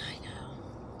 I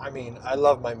know. I mean, I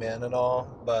love my man and all,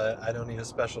 but I don't need a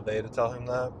special day to tell him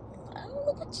that. Oh,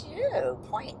 look at you.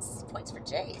 Points for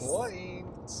Jace.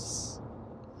 Points.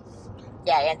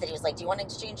 Yeah, Anthony was like, do you want to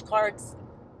exchange cards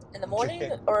in the morning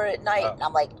Yeah. or at night? Oh. And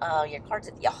I'm like, oh, your card's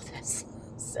at the office.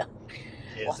 So,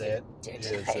 Is well, it? dude,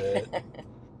 Is it?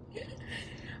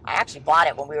 I actually bought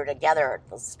it when we were together at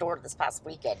the store this past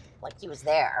weekend. Like, he was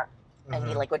there, and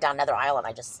he Mhm. like went down another aisle, and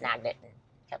I just snagged it and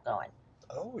kept going.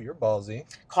 Oh, you're ballsy.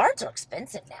 Cards are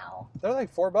expensive now. They're like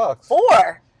 $4.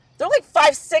 4. They're like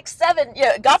 5, 6, 7.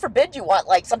 Yeah, God forbid you want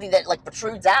like something that like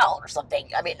protrudes out or something.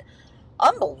 I mean,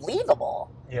 unbelievable.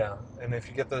 Yeah, and if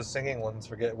you get those singing ones,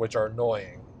 which are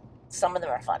annoying. Some of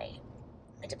them are funny.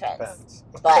 It depends. Depends.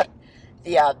 But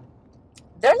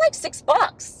they're like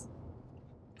 $6.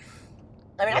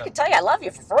 I mean, I Yeah. can tell you, I love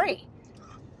you for free.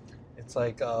 It's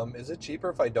like, is it cheaper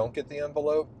if I don't get the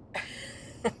envelope?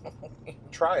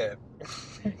 Try it.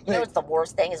 You know what's the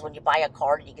worst thing is when you buy a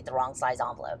card and you get the wrong size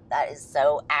envelope. That is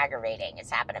so aggravating. It's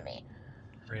happened to me.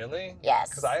 Really? Yes.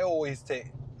 Because I always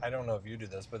I don't know if you do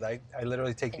this, but I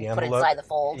literally take And the you put it envelope. inside the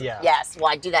fold. Yeah. Yes.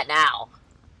 Well, I do that now.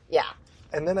 Yeah.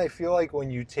 And then I feel like when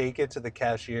you take it to the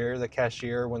cashier,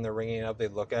 when they're ringing it up, they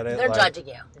look at it. They're like, judging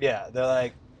you. Yeah, they're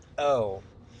like, "Oh,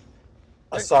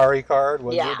 a sorry card?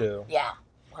 What did Yeah, you do?" yeah.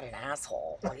 What an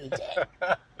asshole! What he did.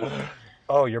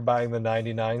 Oh, you're buying the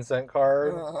 99-cent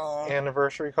card, Mhm.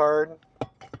 anniversary card.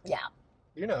 Yeah.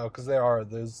 You know, because there are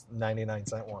those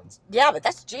 99-cent ones. Yeah, but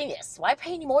that's genius. Why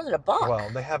pay any more than $1? Well,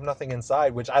 they have nothing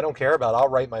inside, which I don't care about. I'll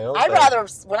write my own. I'd thing. rather,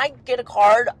 when I get a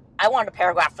card, I want a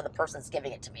paragraph for the person's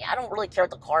giving it to me. I don't really care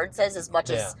what the card says as much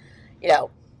as,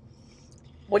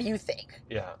 what do you think?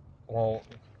 Yeah. Well,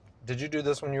 did you do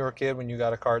this when you were a kid? When you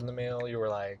got a card in the mail, you were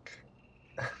like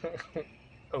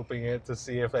opening it to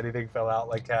see if anything fell out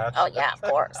like cash? Oh, yeah, of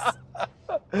course.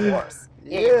 Of course.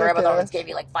 Yeah, Yeah, your grandmother cash. always gave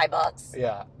you like $5.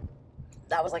 Yeah.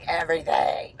 That was like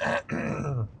everything.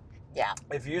 Yeah.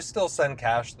 If you still send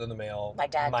cash in the mail, My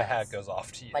dad my does. hat goes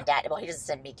off to you. My dad, well, he doesn't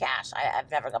send me cash. I've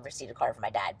never received a card from my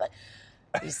dad, but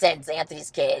he sends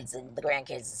Anthony's kids and the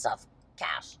grandkids and stuff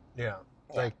cash. Yeah.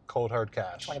 Yeah. Like cold hard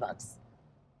cash. $20,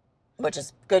 which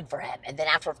is good for him. And then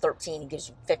after 13, he gives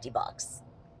you $50.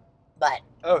 But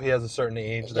Oh, he has a certain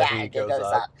age that Yeah, he it goes, goes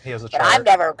up. up. He has a but chart. I've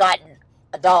never gotten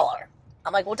 $1.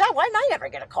 I'm like, well, Dad, why didn't I never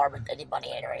get a card with any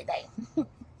money in or anything?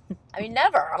 I mean,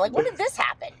 never. I'm like, when did this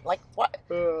happen? Like, what?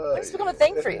 When did this become a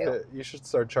thing for you? You should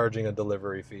start charging a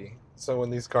delivery fee. So when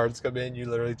these cards come in, you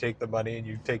literally take the money and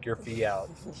you take your fee out.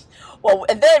 Well,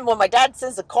 and then when my dad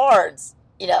sends the cards,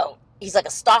 he's like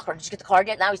a stalker. Did you get the card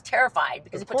yet? Now he's terrified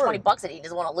because Of he put $20 course. in it. He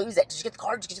doesn't want to lose it. Did you get the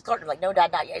card? Did you get the card? I'm like, no,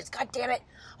 Dad, not yet. He's, God damn it.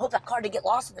 I hope that card didn't get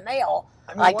lost in the mail.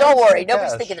 I I'm mean, like, why don't is it worry.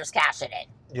 Nobody's cash? thinking there's cash in it.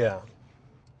 Yeah,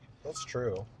 that's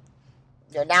true.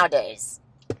 Nowadays.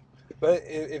 But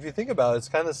if you think about it, it's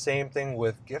kind of the same thing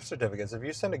with gift certificates. If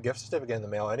you send a gift certificate in the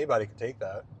mail, anybody can take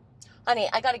that. Honey,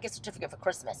 I got a gift certificate for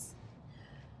Christmas.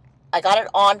 I got it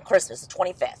on Christmas, the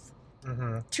 25th.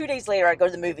 Mm-hmm. 2 days later, I go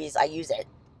to the movies. I use it.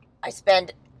 I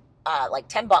spend like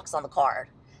 $10 on the card.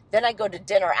 Then I go to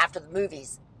dinner after the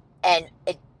movies, and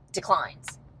it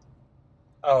declines.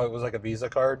 Oh, it was like a Visa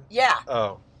card? Yeah.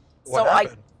 Oh. What So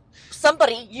happened?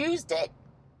 somebody used it,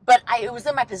 but it was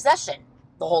in my possession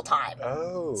the whole time.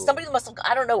 Oh. Somebody must have,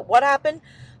 I don't know what happened.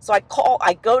 So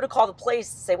I go to call the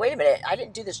place and say, wait a minute, I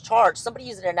didn't do this charge. Somebody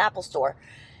used it in an Apple store.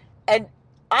 And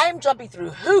I'm jumping through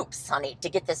hoops, honey, to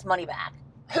get this money back.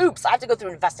 Hoops. I have to go through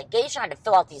an investigation. I had to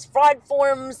fill out these fraud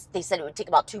forms. They said it would take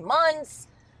about 2 months.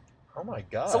 Oh my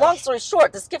God. So long story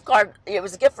short, this gift card, it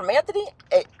was a gift from Anthony.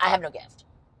 I have no gift.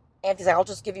 Anthony's like, I'll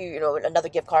just give you, another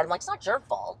gift card. I'm like, it's not your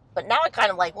fault. But now I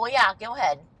kind of like, well, yeah, go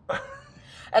ahead.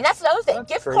 And that's another thing.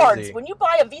 That's Gift crazy. cards, when you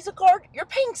buy a Visa card, you're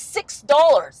paying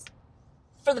 $6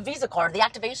 for the Visa card, the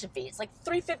activation fee. It's like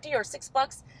 $3.50 or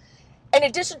 $6 in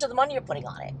addition to the money you're putting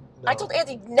on it. No. I told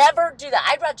Anthony, never do that.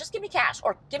 I'd rather just give me cash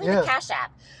or give me the Cash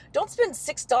App. Don't spend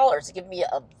 $6 to give me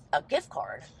a gift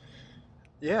card.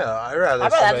 Yeah, I'd rather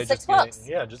have somebody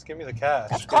 $6. just give me the cash.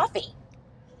 That's coffee.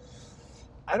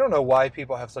 I don't know why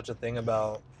people have such a thing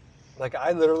about, like,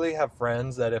 I literally have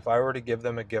friends that if I were to give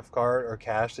them a gift card or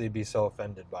cash, they'd be so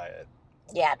offended by it.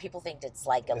 Yeah, people think it's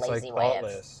like a It's lazy like way of,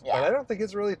 thoughtless. yeah, But I don't think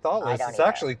it's really thoughtless. don't It's either.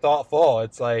 actually thoughtful.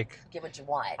 It's like, get what you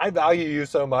want. I value you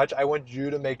so much, I want you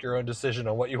to make your own decision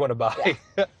on what you want to buy.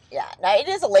 Yeah, now it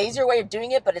is a lazier way of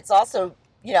doing it, but it's also,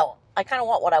 I kind of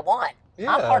want what I want.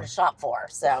 Yeah. I'm hard to shop for,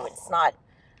 so it's not.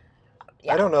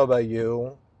 Yeah. I don't know about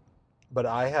you, but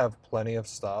I have plenty of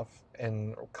stuff.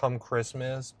 And come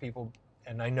Christmas, people,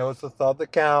 and I know it's the thought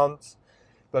that counts,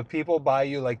 but people buy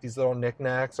you like these little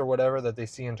knickknacks or whatever that they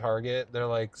see in Target. They're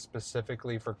like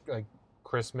specifically for like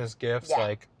Christmas gifts,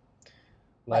 Yeah.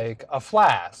 like a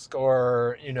flask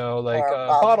or, like Or, a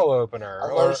bottle opener. A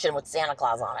or, lotion with Santa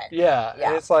Claus on it. yeah. Yeah.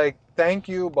 And it's like, thank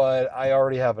you, but I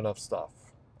already have enough stuff.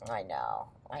 I know.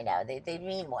 They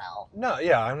mean well. No,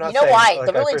 yeah, I'm not You know saying, why? like,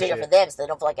 They're I really doing it appreciate for them, so they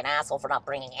don't feel like an asshole for not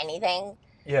bringing anything.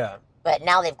 Yeah. But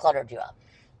now they've cluttered you up.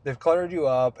 They've cluttered you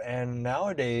up, and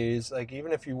nowadays, like,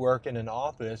 even if you work in an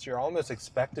office, you're almost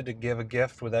expected to give a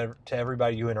gift to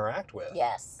everybody you interact with.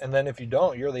 Yes. And then if you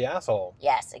don't, you're the asshole.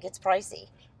 Yes, it gets pricey.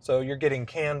 So you're getting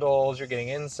candles, you're getting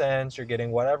incense, you're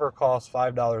getting whatever costs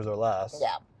 $5 or less.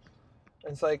 Yeah.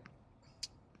 It's like,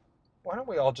 why don't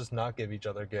we all just not give each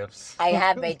other gifts? I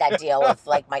have made that deal with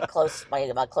like my closer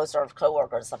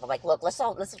coworkers and stuff. I'm like, look, let's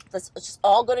just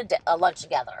all go to lunch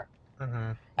together.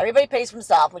 Mm-hmm. Everybody pays for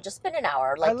himself. We just spend an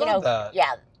hour. Like, I love that.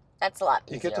 Yeah, that's a lot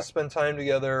easier. You get to spend time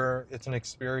together. It's an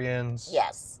experience.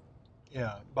 Yes.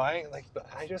 Yeah. Buying,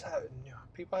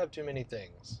 people have too many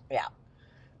things. Yeah.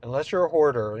 Unless you're a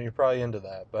hoarder, and you're probably into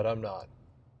that, but I'm not.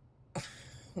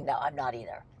 No, I'm not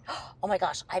either. Oh my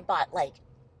gosh, I bought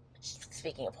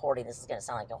speaking of hoarding, this is going to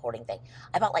sound like a hoarding thing.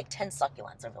 I bought 10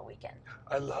 succulents over the weekend.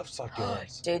 I love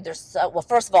succulents. Dude, they're well,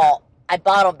 first of all, I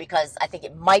bought them because I think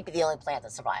it might be the only plant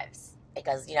that survives.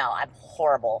 Because, I'm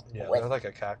horrible Yeah, with... they're like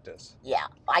a cactus. Yeah,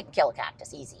 I can kill a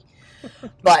cactus easy.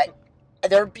 But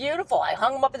they're beautiful. I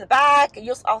hung them up in the back.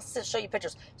 I'll show you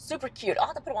pictures. Super cute. I'll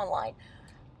have to put them online.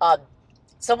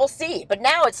 So we'll see. But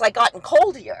now it's like gotten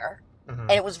cold here. Mm-hmm.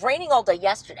 And it was raining all day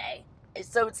yesterday.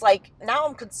 So it's like, now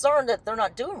I'm concerned that they're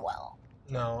not doing well.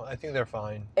 No, I think they're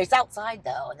fine. It's outside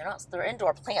though, and they're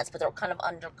indoor plants, but they're kind of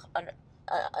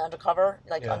undercover,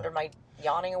 like under my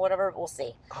yawning or whatever. We'll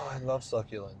see. Oh, I love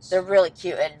succulents. They're really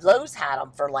cute, and Lowe's had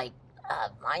them for like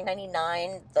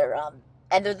 $9.99. They're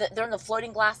they're in the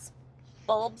floating glass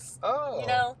bulbs.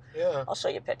 Oh, yeah. I'll show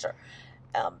you a picture.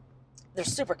 They're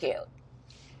super cute,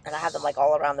 and I have them like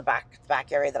all around the back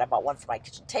area. That I bought one for my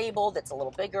kitchen table. That's a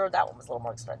little bigger. That one was a little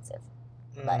more expensive.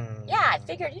 But yeah, I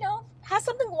figured, have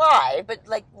something live, but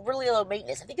like really low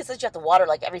maintenance. I think it says you have to water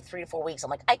like every 3 to 4 weeks. I'm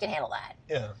like, I can handle that.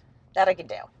 Yeah. That I can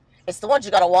do. It's the ones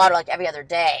you got to water like every other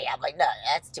day. I'm like, no,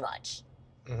 that's too much.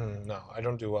 Mm-hmm. No, I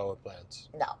don't do well with plants.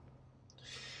 No.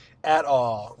 At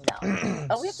all. No.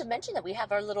 Oh, we have to mention that we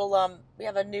have our little, we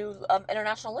have a new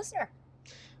international listener.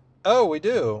 Oh, we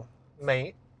do.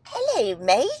 Mate. Hello,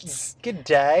 mates. Good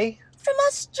day. From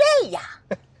Australia.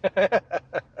 I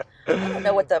don't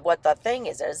know what the thing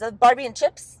is. Is it Barbie and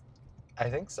Chips? I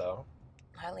think so.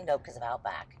 I only know because of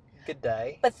Outback. Good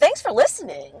day. But thanks for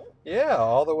listening. Yeah,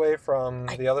 all the way from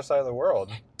the other side of the world.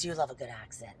 I do love a good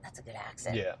accent. That's a good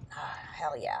accent. Yeah.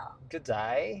 Hell yeah. Good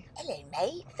day. Hello,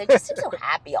 mate. They just seem so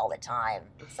happy all the time.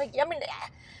 It's like,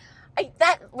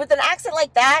 with an accent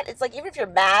like that, it's like even if you're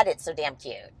mad, it's so damn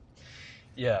cute.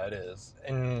 Yeah, it is.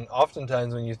 And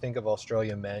oftentimes when you think of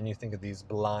Australian men, you think of these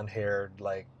blonde-haired,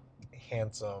 like,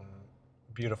 handsome,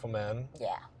 beautiful men.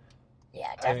 Yeah.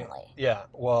 Yeah, definitely. Yeah.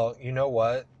 Well, you know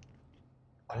what?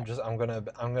 I'm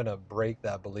gonna break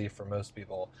that belief for most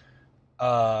people.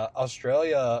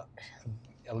 Australia,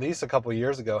 at least a couple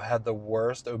years ago, had the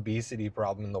worst obesity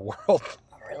problem in the world.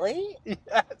 Really?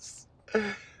 Yes.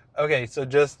 Okay, so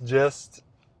just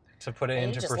to put it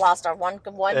into perspective. You just lost our one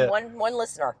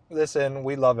listener. Listen,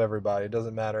 we love everybody. It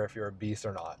doesn't matter if you're obese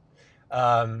or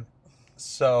not.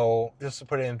 So just to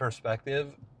put it in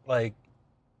perspective, like,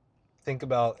 think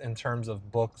about in terms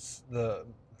of books,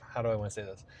 how do I want to say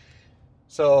this?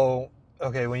 So,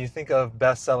 okay, when you think of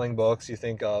best-selling books, you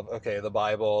think of, okay, the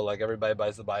Bible, like everybody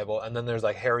buys the Bible, and then there's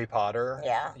like Harry Potter.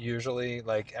 Yeah. Usually,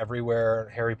 like everywhere,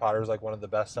 Harry Potter is like one of the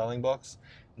best-selling books.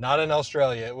 Not in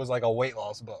Australia. It was like a weight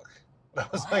loss book.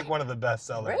 That was like one of the best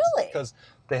sellers. Really? Because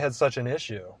they had such an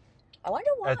issue. I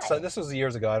wonder why. This was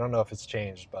years ago. I don't know if it's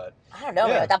changed, but... I don't know.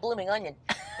 Yeah. That blooming onion.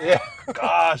 Yeah.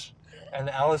 Gosh. And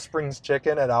Alice Springs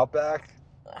chicken at Outback.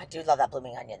 I do love that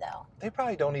blooming onion, though. They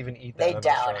probably don't even eat that. They don't.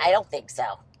 Australia. I don't think so.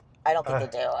 I don't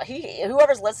think they do.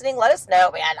 Whoever's listening, let us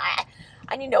know, man.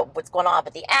 I need to know what's going on,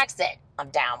 but the accent, I'm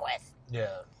down with.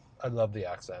 Yeah. I love the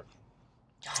accent.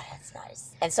 God, that's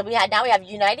nice. And so we have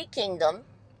United Kingdom,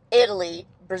 Italy,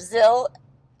 Brazil,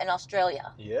 and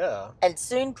Australia. Yeah. And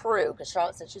soon Peru, because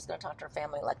Charlotte said she's going to talk to her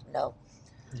family and let them know.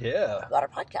 Yeah. About our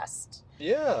podcast.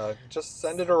 Yeah. Just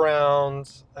send it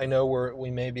around. I know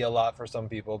we may be a lot for some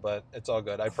people, but it's all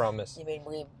good. I promise. You mean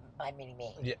we? I mean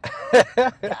me. Yeah.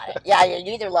 Got it. Yeah,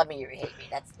 you either love me or you hate me.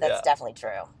 That's definitely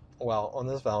true. Well, on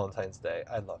this Valentine's Day,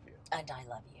 I love you. And I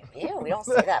love you. Ew, we don't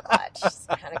say that much. It's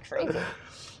kind of creepy.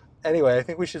 Anyway, I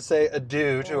think we should say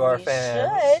adieu to our fans.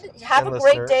 We should. Have a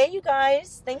great day, you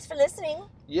guys. Thanks for listening.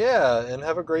 Yeah, and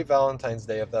have a great Valentine's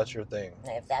Day if that's your thing.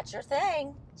 If that's your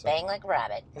thing. So, bang like a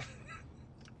rabbit.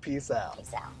 Peace out.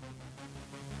 Peace out.